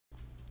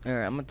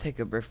Alright, I'm gonna take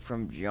a break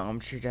from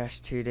Geometry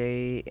Dash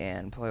today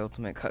and play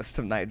Ultimate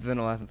Custom Night. It's been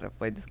a while since I've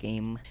played this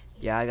game.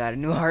 Yeah, I got a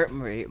new heart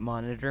rate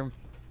monitor.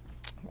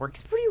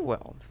 Works pretty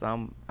well,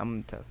 so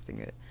I'm testing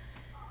it.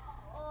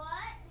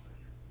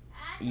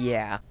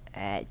 Yeah.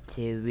 So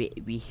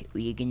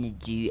we're gonna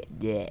do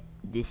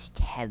this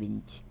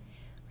challenge.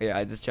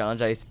 Yeah, this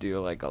challenge I used to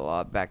do like a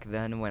lot back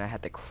then when I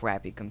had the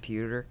crappy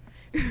computer.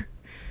 I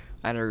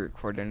didn't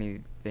record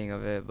anything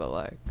of it, but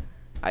like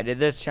I did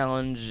this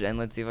challenge and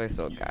let's see if I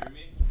still got it.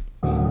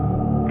 Alright.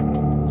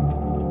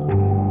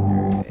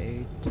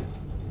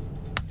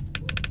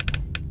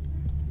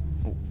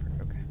 Oh,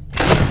 okay.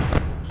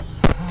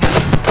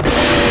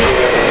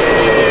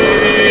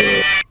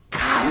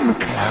 Come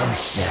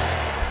closer.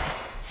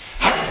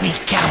 Help me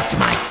count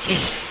my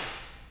teeth.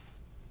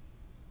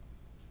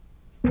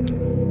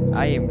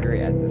 I am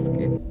great at this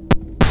game.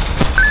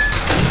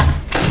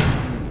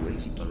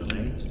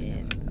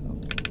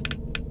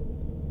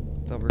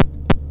 It's over.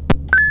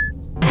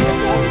 Oh,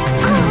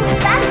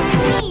 that's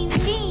me.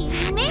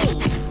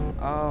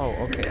 Oh,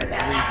 okay.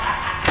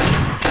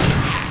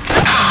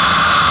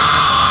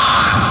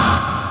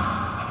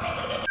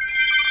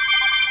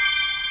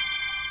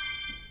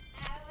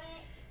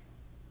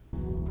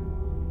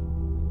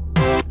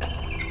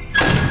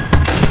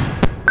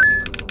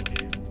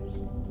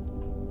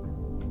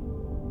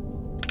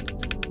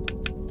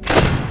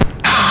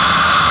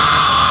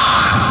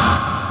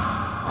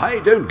 I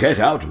don't get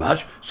out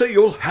much, so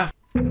you'll have...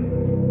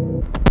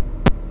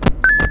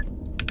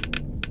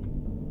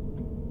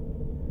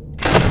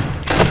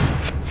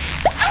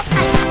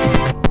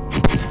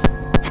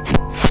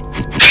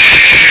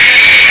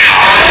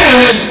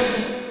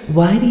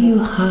 Why do you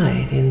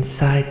hide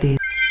inside these?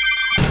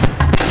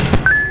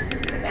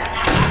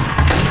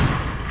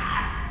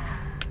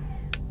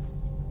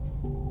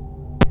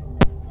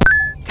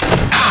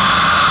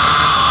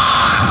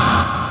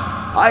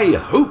 I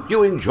hope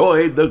you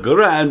enjoyed the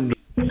grand...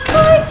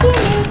 Poor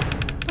Jimmy.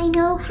 I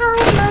know how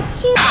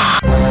much you...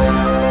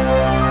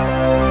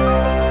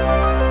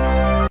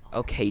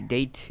 Okay,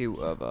 day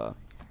 2 of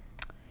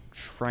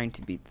trying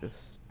to beat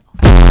this.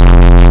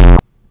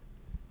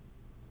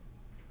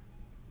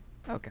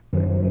 Okay.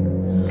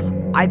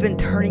 I've been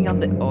turning on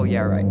the... Oh,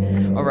 yeah, right.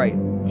 Alright.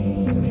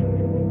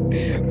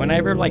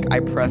 Whenever, like, I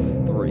press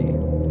 3.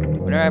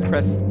 Whenever I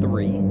press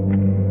 3,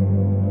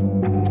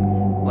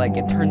 like,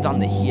 it turns on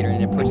the heater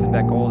and it pushes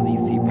back all of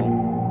these people.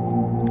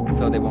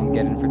 So they won't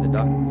get in for the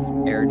ducts,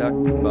 air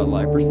ducts, but,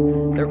 like,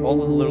 they're all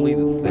literally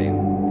the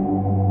same.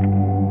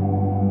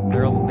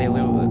 They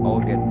literally all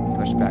get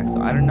pushed back.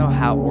 So I don't know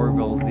how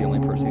Orville's the only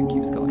person who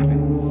keeps killing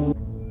me.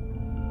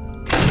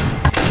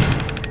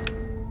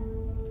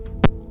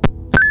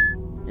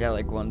 Yeah,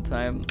 like one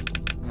time,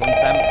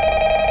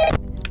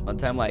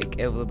 like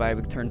it was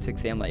about to turn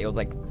 6 a.m. Like it was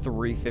like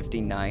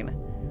 3:59.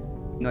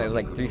 No, it was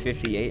like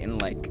 3:58,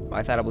 and like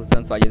I thought I was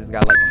done, so I just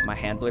got like my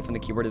hands away from the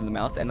keyboard and the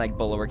mouse, and like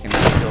Bullover came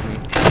and killed me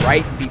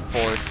right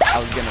before I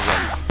was gonna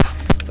win.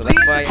 So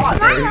that's why.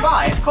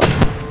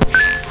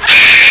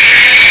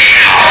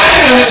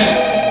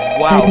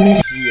 Wow,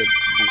 she is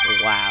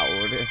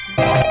loud.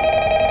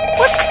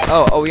 What?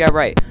 Oh yeah,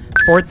 right.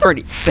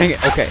 4:30. Dang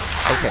it. Okay.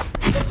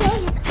 Today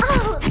is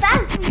all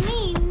about me.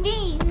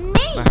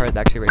 My heart is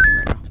actually racing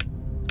right now.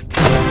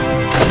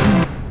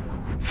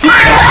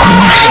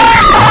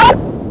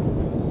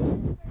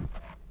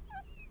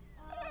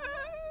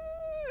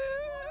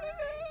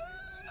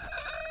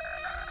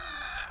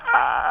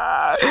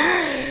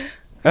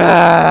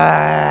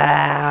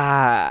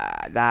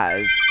 That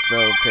is so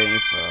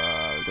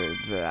painful to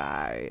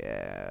die.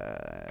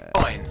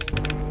 Coins.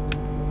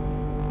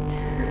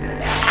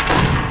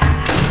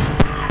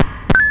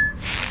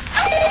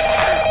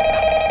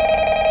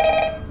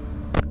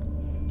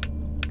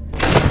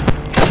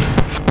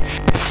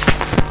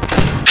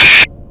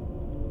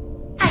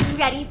 I'm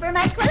ready for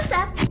my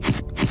close-up.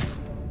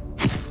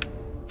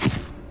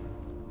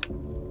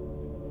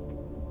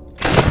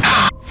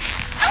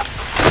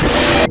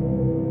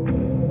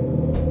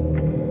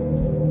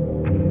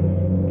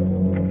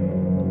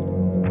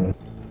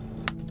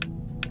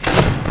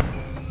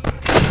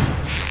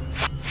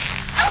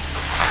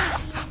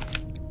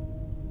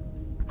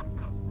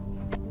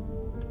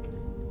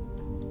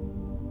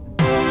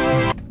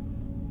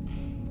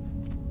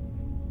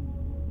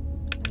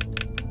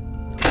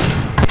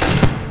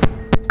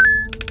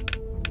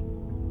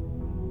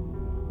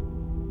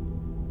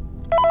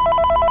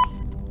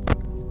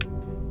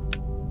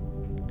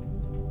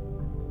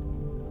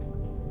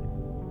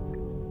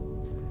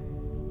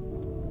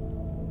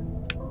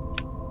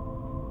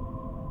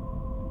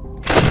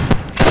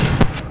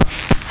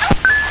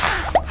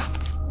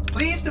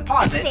 Please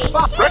deposit Thank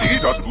 5. you. Freddy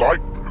doesn't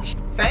like this.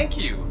 Thank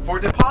you for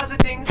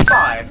depositing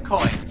 5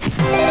 coins.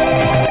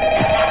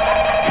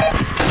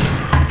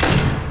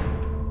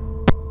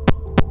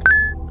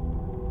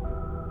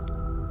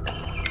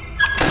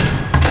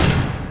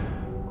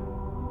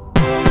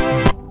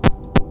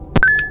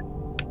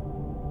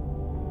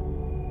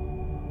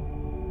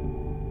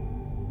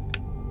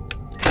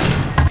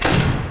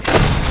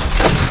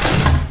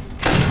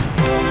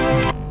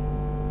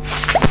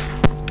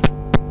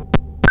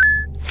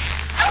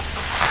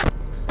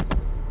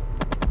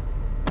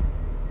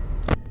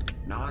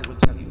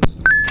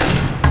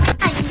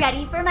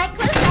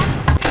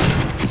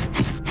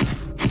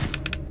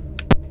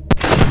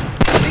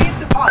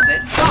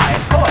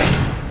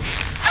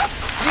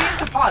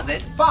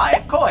 deposit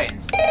 5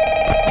 coins.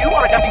 You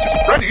are attempting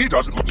to. Freddy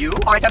doesn't. You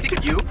are attempting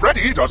to. You.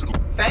 Freddy doesn't.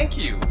 Thank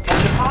you for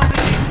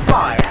depositing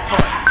 5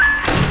 coins.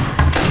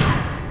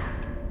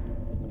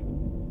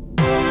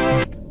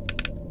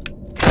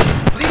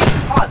 Please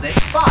deposit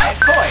 5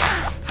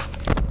 coins.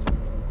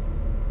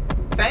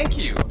 Thank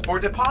you for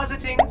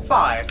depositing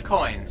 5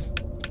 coins.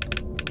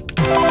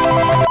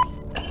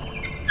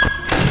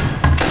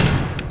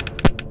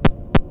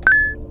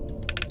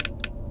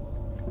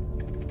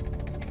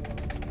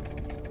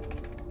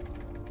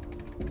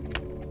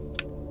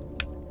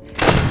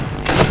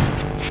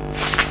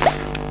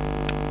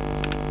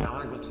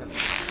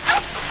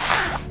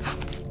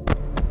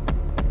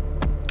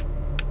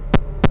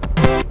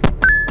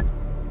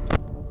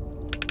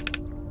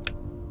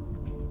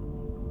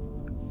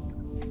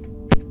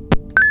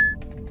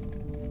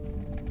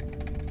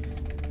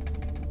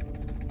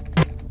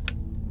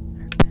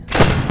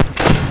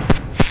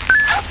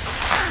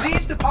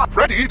 Please deposit.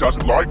 Freddy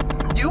doesn't like.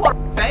 You are.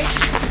 Thank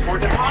you for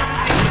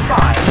depositing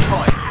 5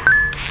 coins.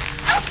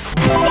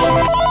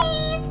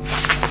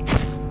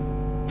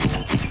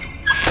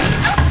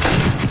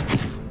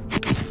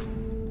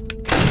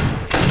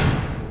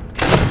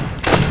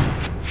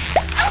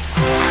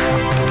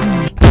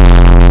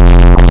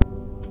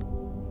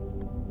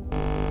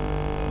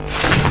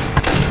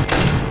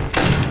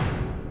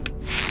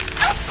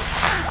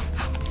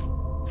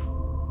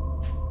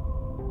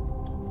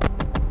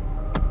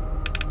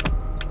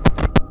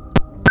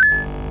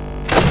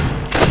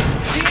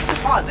 Please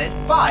deposit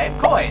 5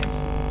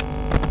 coins.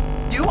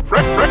 You.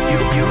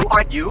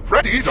 You.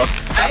 Freddy doesn't.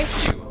 Thank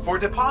you for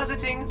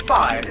depositing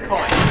 5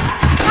 coins.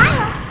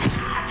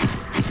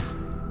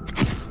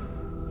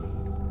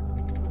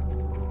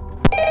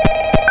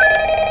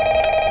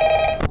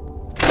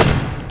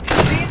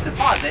 Please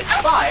deposit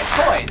 5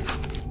 coins.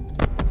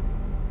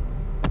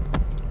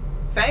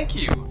 Thank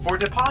you for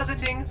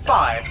depositing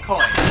 5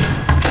 coins.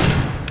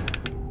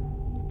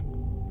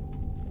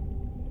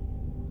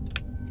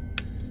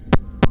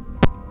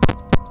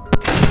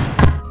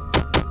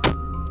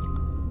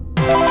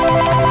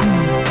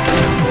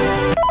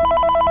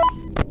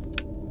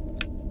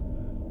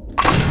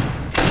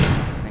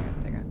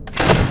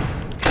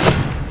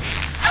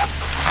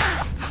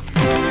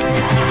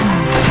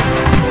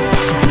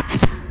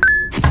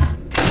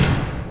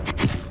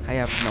 I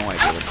have no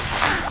idea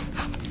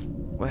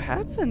what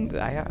happened.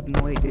 I have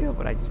no idea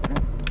what I just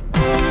pressed.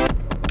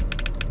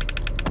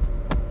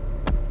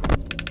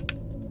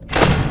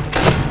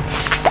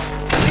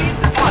 Please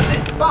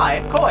deposit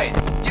 5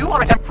 coins. You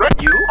are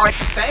attempting. You are.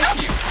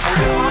 Thank you for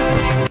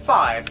depositing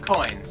 5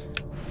 coins.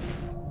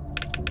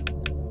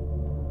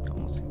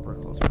 Almost. We're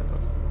close. We're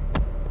close.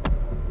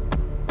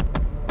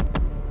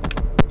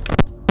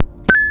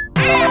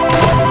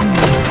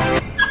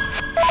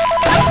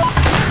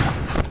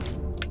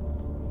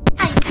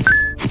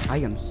 I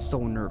am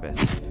so nervous.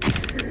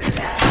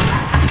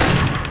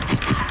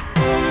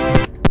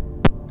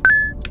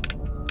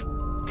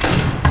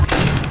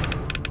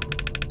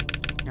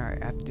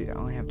 Alright, I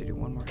only have to do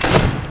one more.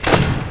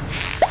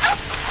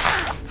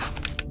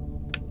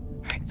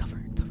 Alright, it's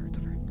over. It's over. It's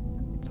over.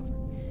 It's over.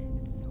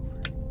 It's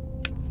over.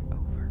 It's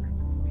over.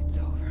 It's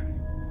over.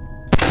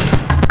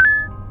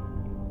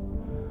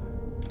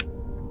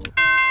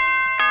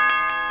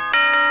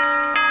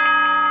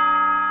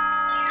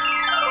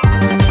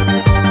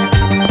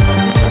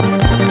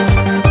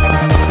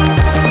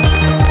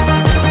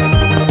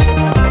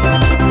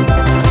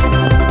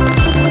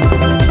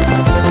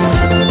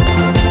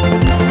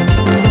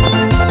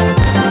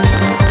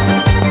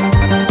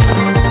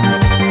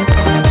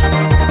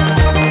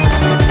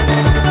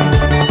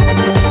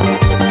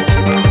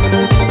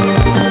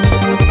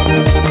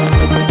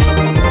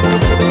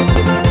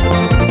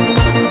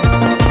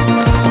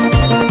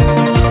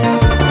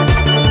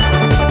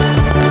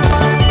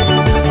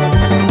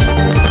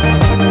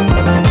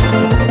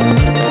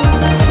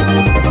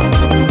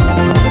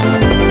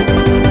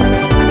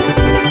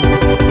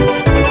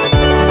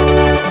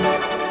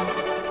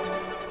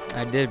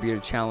 I did beat a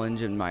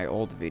challenge in my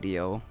old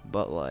video,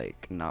 but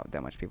like not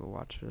that much people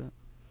watched it.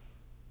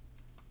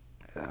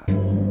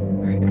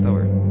 Alright, it's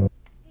over.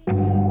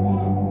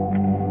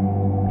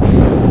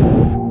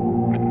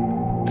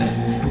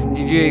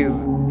 GG's.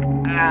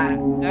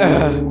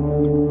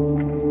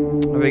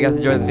 Hope you guys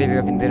enjoyed the video.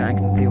 If you did, I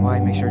can see why.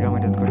 Make sure to join my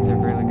Discord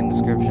server, link in the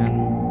description.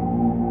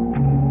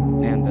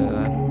 And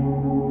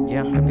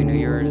yeah, Happy New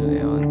Year,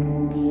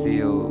 and see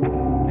you